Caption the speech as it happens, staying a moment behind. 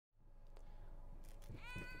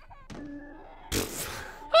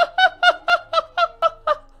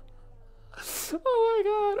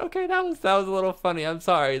that was a little funny. I'm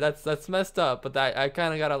sorry. That's messed up, but I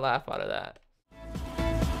kind of got a laugh out of that.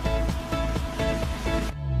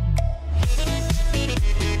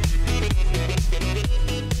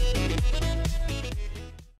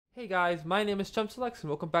 Hey guys, my name is JemSoulex and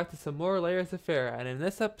welcome back to some more Layers of Fear. And in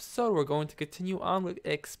this episode, we're going to continue on with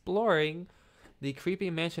exploring the creepy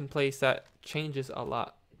mansion place that changes a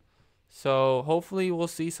lot. So hopefully we'll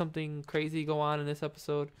see something crazy go on in this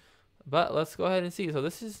episode. But let's go ahead and see. So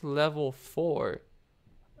this is level 4,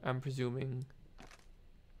 I'm presuming.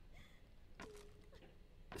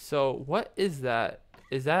 So what is that?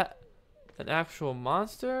 Is that an actual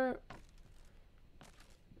monster?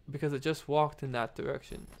 Because it just walked in that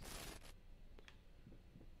direction.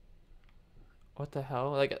 What the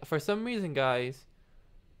hell? Like, for some reason, guys,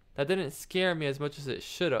 that didn't scare me as much as it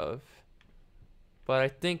should have. But I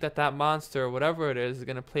think that monster, whatever it is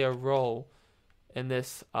gonna play a role in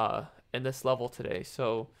this level today.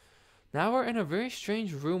 So now we're in a very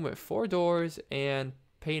strange room with 4 doors and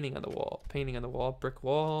painting on the wall. Painting on the wall, brick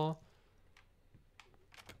wall.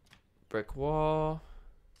 Brick wall.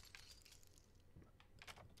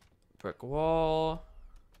 Brick wall.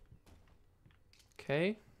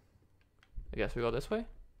 Okay. I guess we go this way.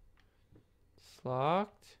 It's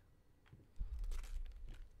locked.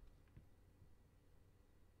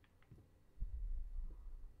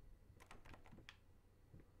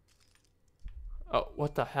 Oh,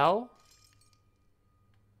 what the hell?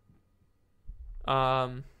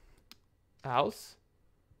 House?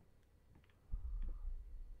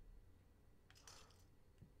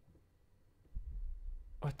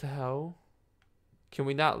 What the hell? Can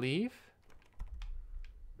we not leave?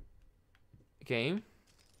 Game?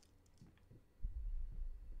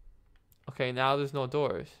 Okay, now there's no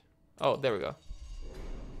doors. Oh, there we go.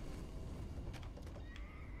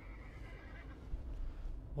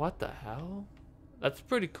 What the hell? That's a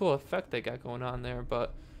pretty cool effect they got going on there,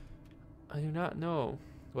 but I do not know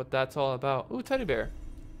what that's all about. Ooh, teddy bear.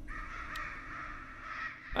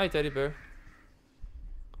 Hi, teddy bear.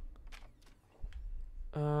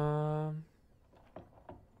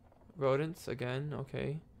 Rodents again,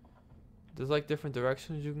 okay. There's like different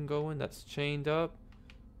directions you can go in that's chained up.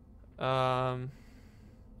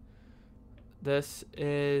 This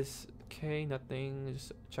is okay, nothing.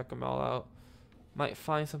 Just check them all out. Might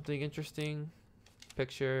find something interesting.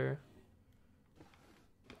 Picture.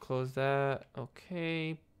 Close that.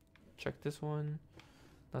 Okay. Check this one.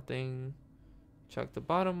 Nothing. Check the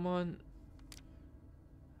bottom one.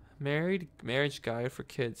 Marriage guide for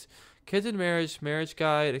kids. Kids in marriage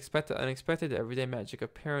guide, expected unexpected everyday magic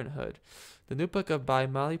of parenthood. The new book by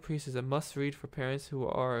Molly Priest is a must-read for parents who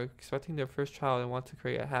are expecting their first child and want to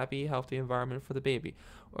create a happy, healthy environment for the baby.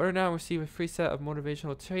 Order now and receive a free set of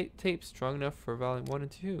motivational tapes strong enough for volume 1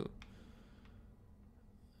 and 2.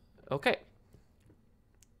 Okay.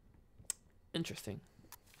 Interesting.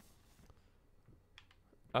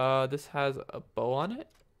 This has a bow on it.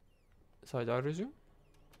 It's our daughter's room.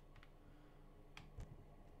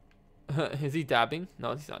 Is he dabbing?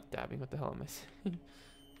 No, he's not dabbing. What the hell am I saying?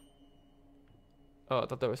 Oh, I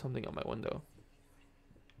thought there was something on my window.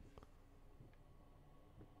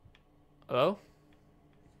 Hello?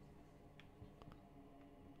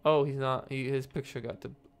 Oh, he's not. His picture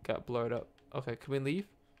got blurred up. Okay, can we leave?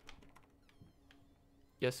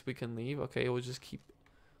 Yes, we can leave. Okay, we'll just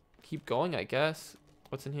keep going, I guess.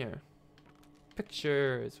 What's in here?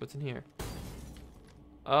 Pictures. What's in here?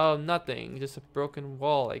 Oh, nothing. Just a broken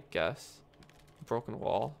wall, I guess. Broken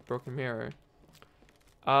wall. Broken mirror.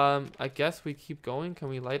 I guess we keep going. Can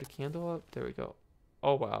we light a candle up? There we go.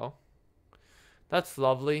 Oh, wow. That's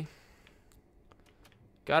lovely.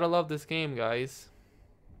 Gotta love this game, guys.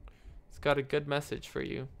 It's got a good message for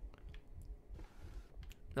you.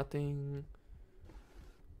 Nothing.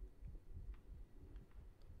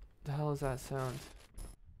 The hell is that sound?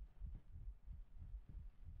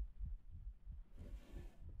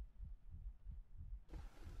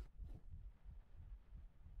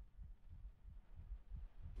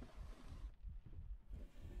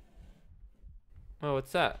 Oh,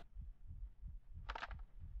 what's that?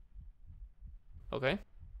 Okay.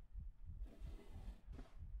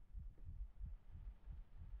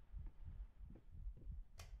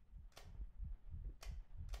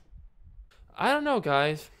 I don't know,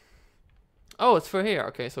 guys. Oh, it's for here.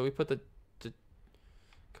 Okay, so we put the can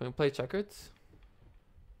we play checkers?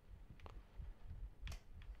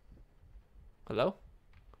 Hello?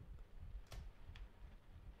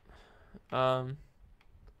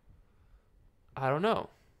 I don't know.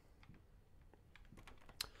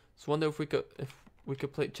 Just wonder if we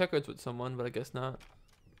could play checkers with someone, but I guess not.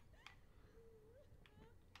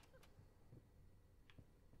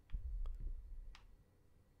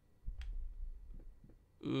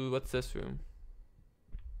 What's this room?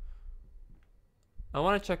 I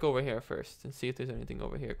want to check over here first and see if there's anything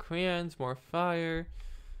over here. Crayons, more fire.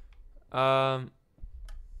 Open.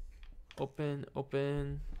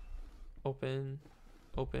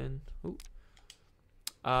 Ooh.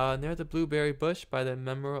 Near the blueberry bush by the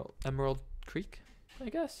Emerald Creek, I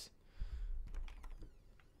guess.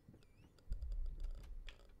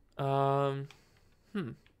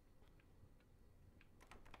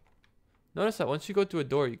 Notice that once you go through a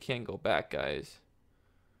door, you can't go back, guys.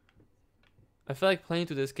 I feel like playing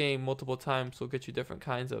through this game multiple times will get you different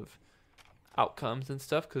kinds of outcomes and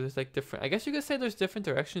stuff, because it's like different. I guess you could say there's different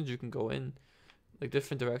directions you can go in, like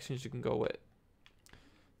different directions you can go with.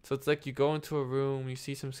 So it's like you go into a room, you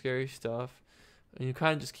see some scary stuff, and you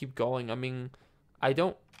kind of just keep going. I mean, I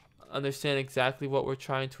don't understand exactly what we're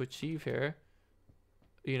trying to achieve here.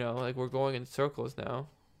 You know, like we're going in circles now.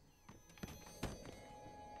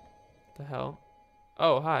 The hell?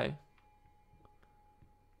 Oh, hi.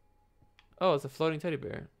 Oh, it's a floating teddy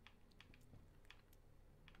bear.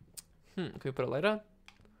 Can we put a light on?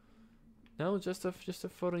 No, just a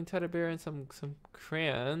floating teddy bear and some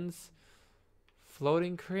crayons.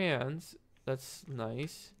 Floating crayons. That's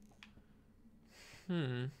nice.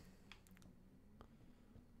 What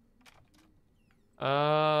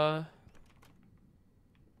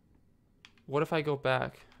if I go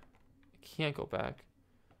back? I can't go back.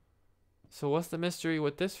 So what's the mystery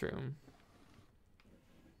with this room?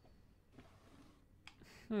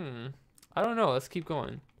 I don't know. Let's keep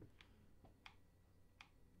going.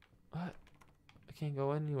 What? I can't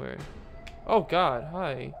go anywhere. Oh God,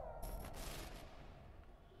 hi.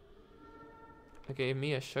 It gave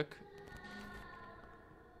me a shook.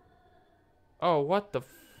 Oh, what the f—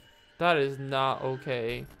 that is not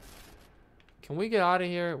okay. Can we get out of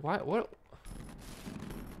here? Why? What?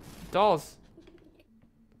 Dolls.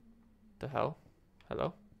 The hell?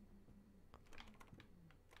 Hello?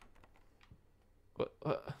 What?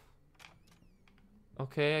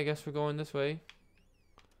 Okay, I guess we're going this way.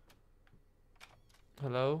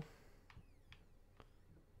 Hello?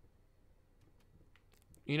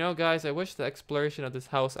 You know, guys, I wish the exploration of this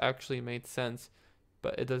house actually made sense,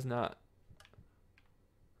 but it does not.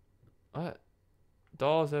 What?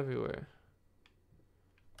 Dolls everywhere.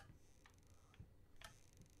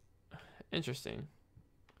 Interesting.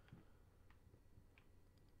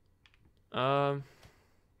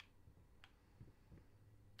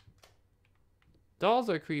 Dolls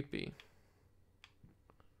are creepy.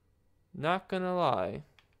 Not gonna lie.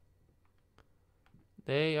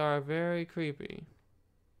 They are very creepy.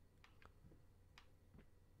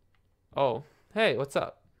 Oh, hey, what's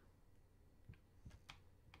up?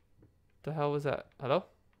 The hell was that? Hello?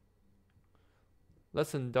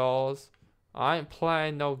 Listen, dolls. I ain't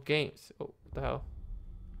playing no games. Oh, what the hell?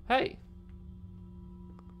 Hey!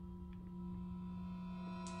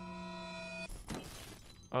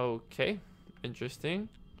 Okay, interesting.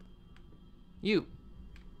 You.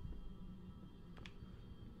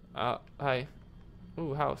 Hi.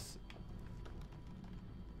 Ooh, house.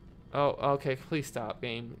 Oh, okay, please stop,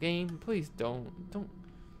 game. Game, please don't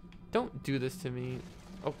do this to me.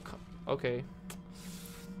 Oh, okay.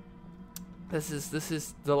 This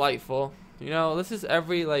is delightful. You know, this is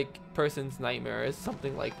every like person's nightmare is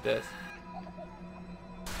something like this.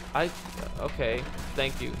 Okay,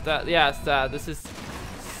 thank you. This is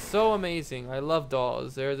so amazing. I love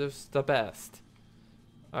dolls. They're just the best.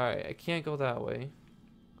 All right, I can't go that way.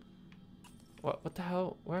 What the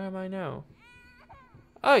hell? Where am I now?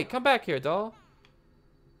 Hey, come back here, doll.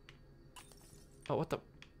 Oh, what the?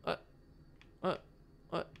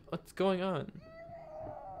 What's going on?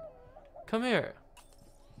 Come here.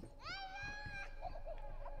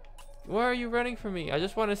 Why are you running from me? I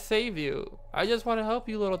just want to save you. I just want to help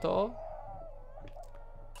you, little doll.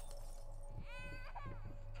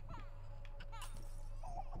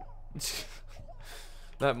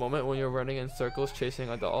 That moment when you're running in circles chasing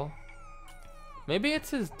a doll. Maybe it's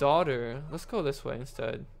his daughter. Let's go this way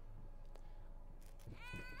instead.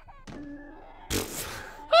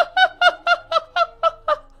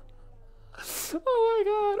 Oh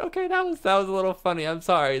my god. Okay, that was a little funny. I'm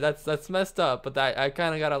sorry. That's messed up, but I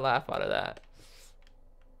kind of got a laugh out of that.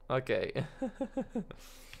 Okay.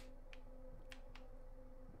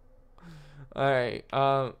 All right.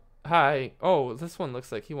 Hi. Oh, this one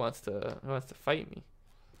looks like he wants to fight me.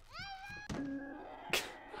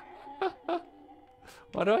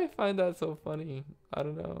 Why do I find that so funny? I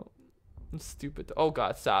don't know. I'm stupid. Oh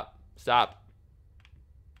god, stop. Stop.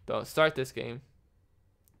 Don't start this game.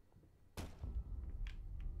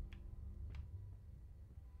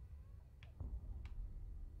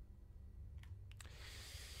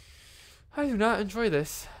 I do not enjoy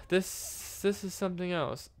this. This is something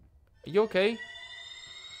else. Are you okay?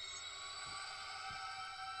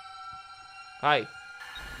 Hi.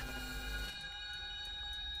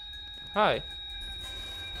 Hi.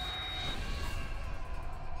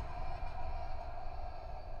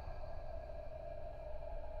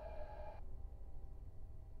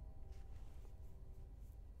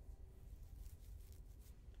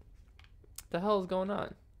 The hell is going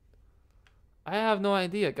on? I have no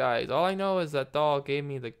idea, guys. All I know is that doll gave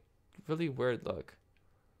me the really weird look.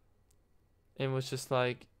 And was just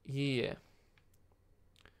like, yeah.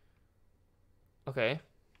 Okay. Is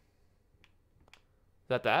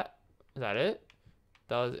that that? Is that it?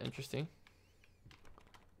 That was interesting.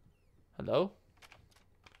 Hello?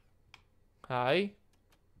 Hi?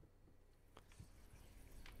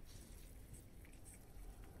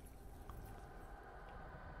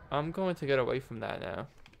 I'm going to get away from that now.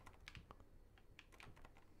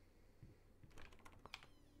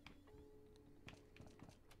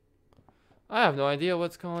 I have no idea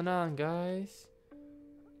what's going on, guys.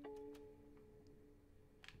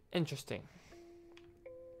 Interesting.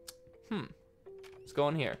 Let's go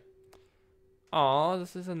in here. Aw,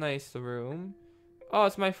 this is a nice room. Oh,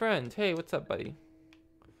 it's my friend. Hey, what's up, buddy?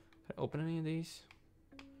 Can I open any of these?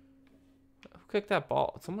 Who kicked that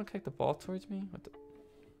ball? Someone kicked the ball towards me? What the?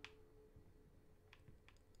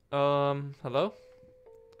 Hello?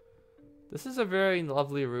 This is a very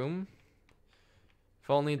lovely room. If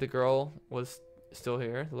only the girl was still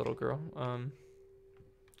here, the little girl.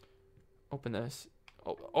 Open this.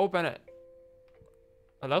 Oh, open it.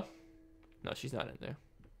 Hello? No, she's not in there.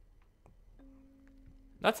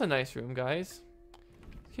 That's a nice room, guys.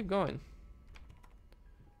 Let's keep going.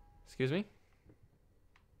 Excuse me?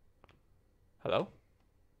 Hello?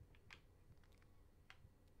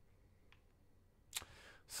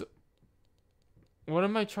 So, what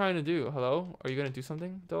am I trying to do? Hello? Are you gonna do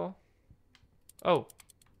something, doll? Oh.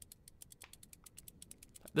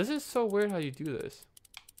 This is so weird how you do this.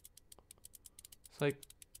 It's like,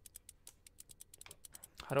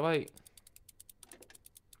 how do I...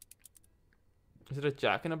 Is it a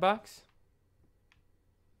jack in a box?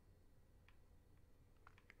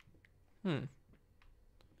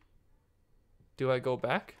 Do I go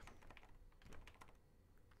back?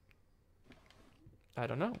 I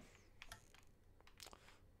don't know.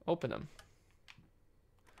 Open them.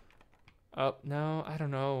 Oh, no, I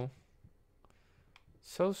don't know.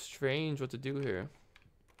 So strange what to do here.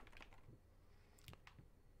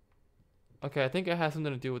 Okay, I think it has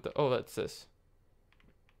something to do with the... Oh, that's this.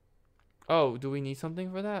 Oh, do we need something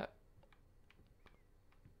for that?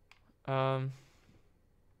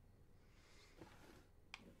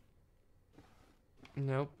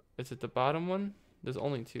 Nope. Is it the bottom one? There's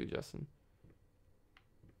only two, Justin.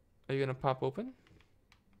 Are you gonna pop open?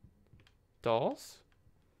 Dolls?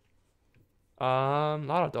 Lot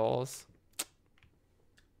of dolls.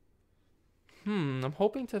 I'm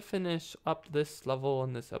hoping to finish up this level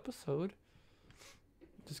in this episode.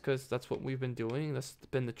 Just because that's what we've been doing. That's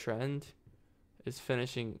been the trend. Is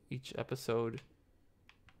finishing each episode.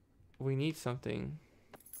 We need something.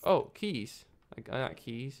 Oh, keys. Like, not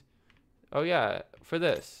keys. Oh yeah, for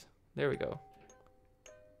this. There we go.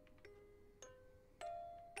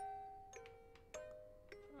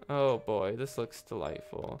 Oh boy, this looks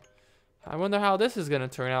delightful. I wonder how this is gonna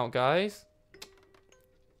turn out, guys.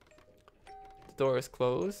 The door is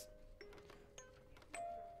closed.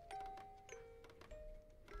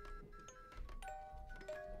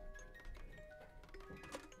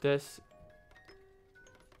 This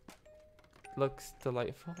looks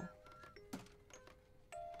delightful.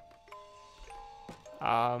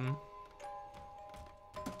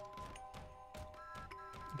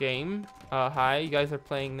 Game. Hi, you guys are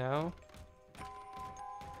playing now.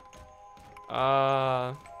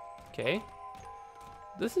 Okay.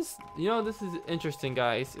 This is, this is interesting,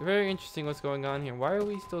 guys. Very interesting what's going on here. Why are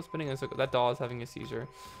we still spinning in a circle? That doll is having a seizure.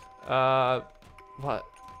 What?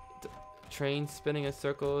 Train spinning in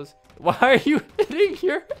circles. Why are you hitting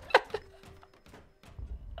your...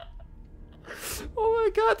 Oh my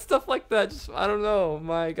god, stuff like that. Just, I don't know.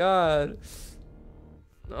 My god.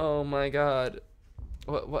 Oh my god.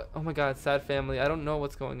 What? Oh my god, sad family. I don't know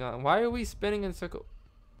what's going on. Why are we spinning in circles?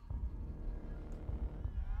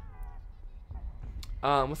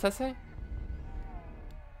 What's that say?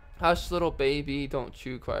 Hush, little baby, don't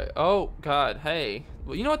you cry. Oh god, hey.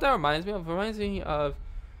 Well, you know what that reminds me of? It reminds me of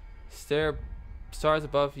stars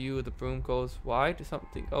above you, the broom goes wide or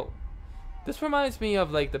something. Oh, this reminds me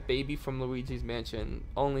of like the baby from Luigi's Mansion,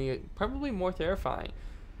 only probably more terrifying.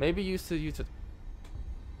 Maybe used to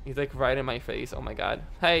he's like right in my face. Oh my god.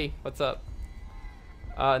 Hey, what's up?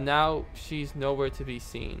 Now she's nowhere to be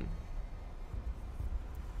seen.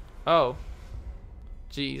 Oh.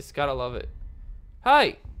 Jeez, gotta love it.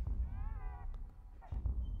 Hi!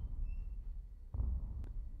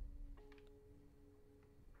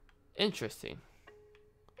 Interesting.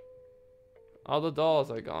 All the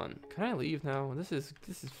dolls are gone. Can I leave now? This is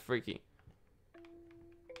freaky.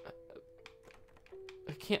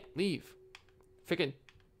 I can't leave. Freaking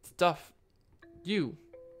stuff. You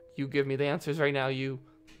give me the answers right now, you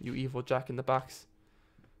evil Jack in the Box.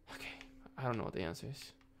 Okay, I don't know what the answer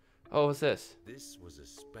is. Oh, what's this? This was a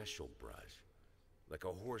special brush, like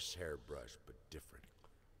a horsehair brush, but different.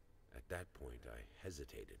 At that point, I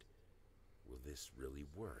hesitated. Will this really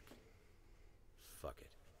work? Fuck it.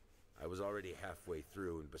 I was already halfway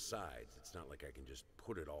through, and besides, it's not like I can just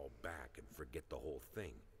put it all back and forget the whole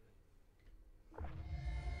thing.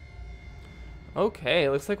 Okay,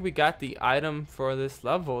 looks like we got the item for this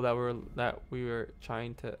level that we were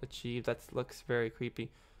trying to achieve. That looks very creepy.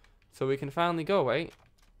 So we can finally go, right?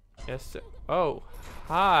 Yes, sir. Oh,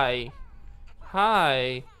 hi.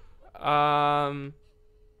 Hi.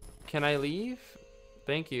 Can I leave?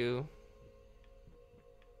 Thank you.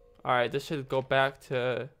 All right, this should go back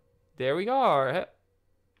to. There we are.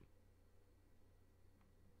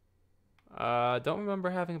 Don't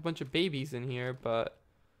remember having a bunch of babies in here, but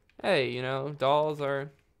hey, you know, dolls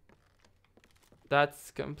are.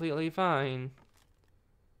 That's completely fine.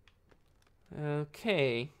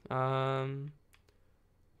 Okay.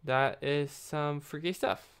 That is some freaky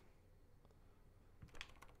stuff.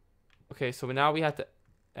 Okay, so now we have to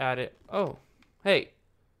add it. Oh, hey,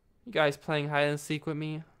 you guys playing hide and seek with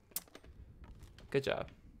me? Good job.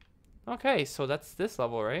 Okay, so that's this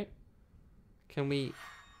level, right? Can we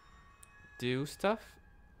do stuff?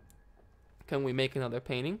 Can we make another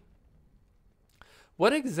painting?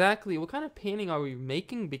 What kind of painting are we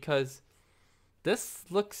making? Because this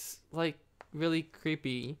looks like really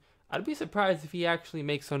creepy. I'd be surprised if he actually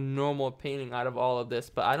makes a normal painting out of all of this,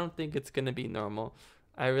 but I don't think it's gonna be normal.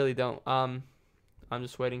 I really don't. I'm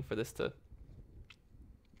just waiting for this to.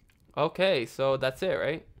 Okay, so that's it,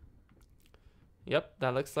 right? Yep,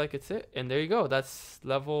 that looks like it's it. And there you go. That's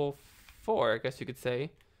level 4, I guess you could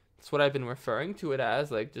say. That's what I've been referring to it as,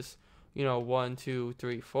 like just, you know, 1, 2,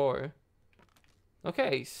 3, 4.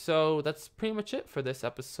 Okay, so that's pretty much it for this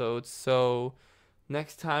episode. So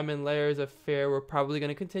next time in Layers of Fear, we're probably going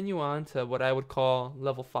to continue on to what I would call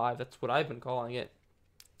level 5. That's what I've been calling it.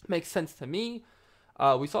 Makes sense to me.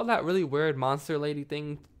 We saw that really weird monster lady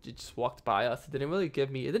thing. It just walked by us. It didn't really give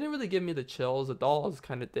me the chills. The dolls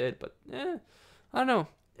kind of did, but I don't know.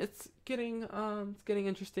 It's getting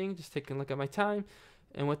interesting. Just taking a look at my time.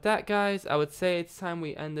 And with that, guys, I would say it's time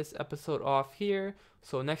we end this episode off here.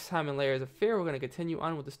 So next time in Layers of Fear, we're going to continue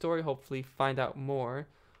on with the story. Hopefully find out more.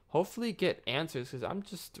 Hopefully get answers, because I'm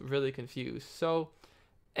just really confused. So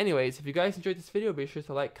anyways, if you guys enjoyed this video, be sure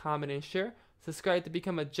to like, comment, and share. Subscribe to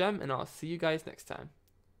become a gem, and I'll see you guys next time.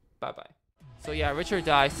 Bye-bye. So yeah, Richard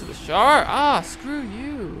dies to the shark. Ah, screw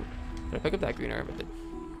you. Did I pick up that green herb?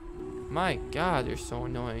 My God, they're so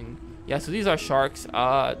annoying. Yeah, so these are sharks.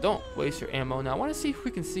 Don't waste your ammo. Now I want to see if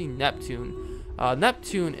we can see Neptune.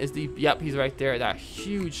 Neptune is yep, he's right there. That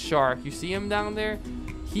huge shark. You see him down there?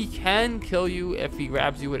 He can kill you if he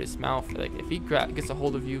grabs you with his mouth. Like if he gets a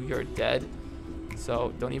hold of you, you're dead.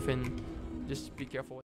 So don't even. Just be careful.